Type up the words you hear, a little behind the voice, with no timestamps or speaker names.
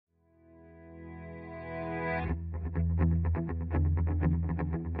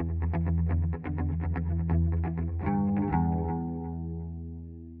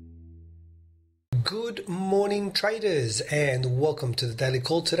Good morning, traders, and welcome to the Daily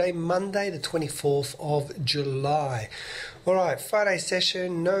Call today, Monday, the 24th of July. All right, Friday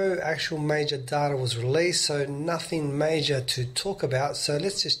session, no actual major data was released, so nothing major to talk about. So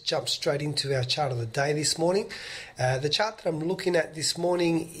let's just jump straight into our chart of the day this morning. The chart that I'm looking at this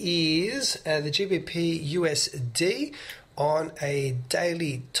morning is the GBP USD on a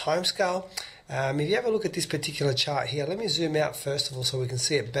daily timescale. If you have a look at this particular chart here, let me zoom out first of all so we can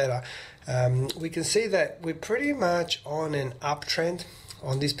see it better. We can see that we're pretty much on an uptrend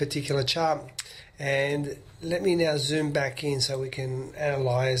on this particular chart, and let me now zoom back in so we can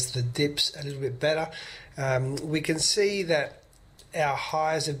analyze the dips a little bit better. We can see that our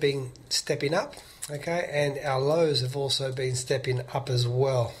highs have been stepping up, okay, and our lows have also been stepping up as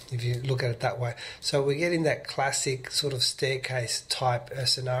well, if you look at it that way. So we're getting that classic sort of staircase type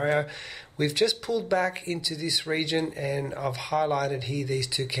scenario. We've just pulled back into this region, and I've highlighted here these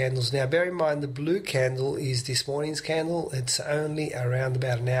two candles. Now bear in mind the blue candle is this morning's candle. It's only around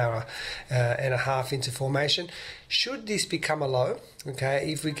about an hour and a half into formation. Should this become a low,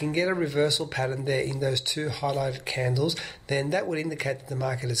 okay, if we can get a reversal pattern there in those two highlighted candles, then that would indicate that the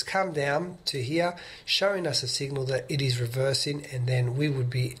market has come down to here, showing us a signal that it is reversing, and then we would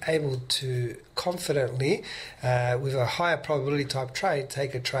be able to confidently, with a higher probability type trade,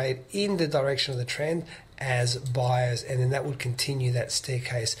 take a trade in the direction of the trend as buyers, and then that would continue that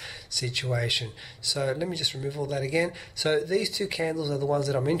staircase situation. So let me just remove all that again. So these two candles are the ones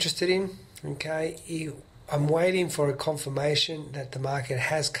that I'm interested in, okay. I'm waiting for a confirmation that the market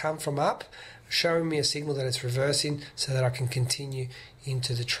has come from up, showing me a signal that it's reversing so that I can continue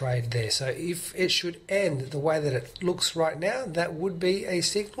into the trade there. So if it should end the way that it looks right now, that would be a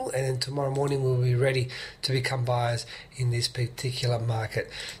signal, and then tomorrow morning we'll be ready to become buyers in this particular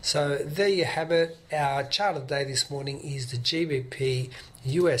market. So there you have it. Our chart of the day this morning is the GBP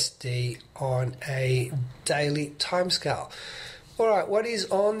USD on a daily timescale. All right, what is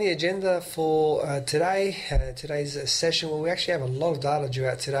on the agenda for today? Today's session, well, we actually have a lot of data due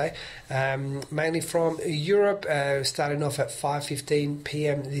out today, mainly from Europe, starting off at 5:15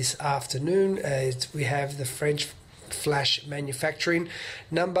 p.m. this afternoon. We have the French flash manufacturing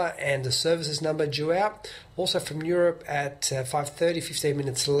number and the services number due out. Also from Europe at 5:30, 15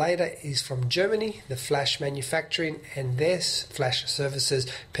 minutes later, is from Germany, the flash manufacturing and their flash services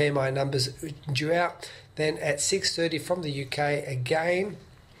PMI numbers due out. Then at 6:30 from the UK, again,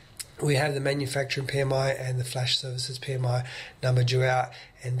 we have the manufacturing PMI and the flash services PMI number due out.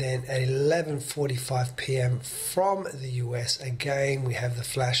 And then at 11:45 p.m. from the US, again, we have the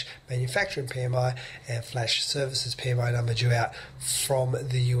flash manufacturing PMI and flash services PMI number due out from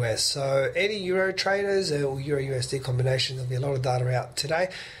the US. So any Euro traders or Euro USD combination, there'll be a lot of data out today.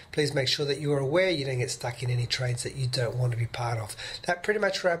 Please make sure that you are aware you don't get stuck in any trades that you don't want to be part of. That pretty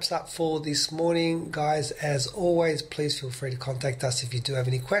much wraps up for this morning, guys. As always, please feel free to contact us if you do have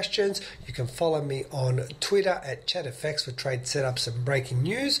any questions. You can follow me on Twitter at ChatFX for trade setups and breaking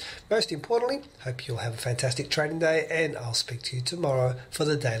news. Most importantly, hope you'll have a fantastic trading day, and I'll speak to you tomorrow for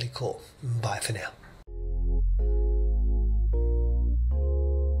the Daily Call. Bye for now.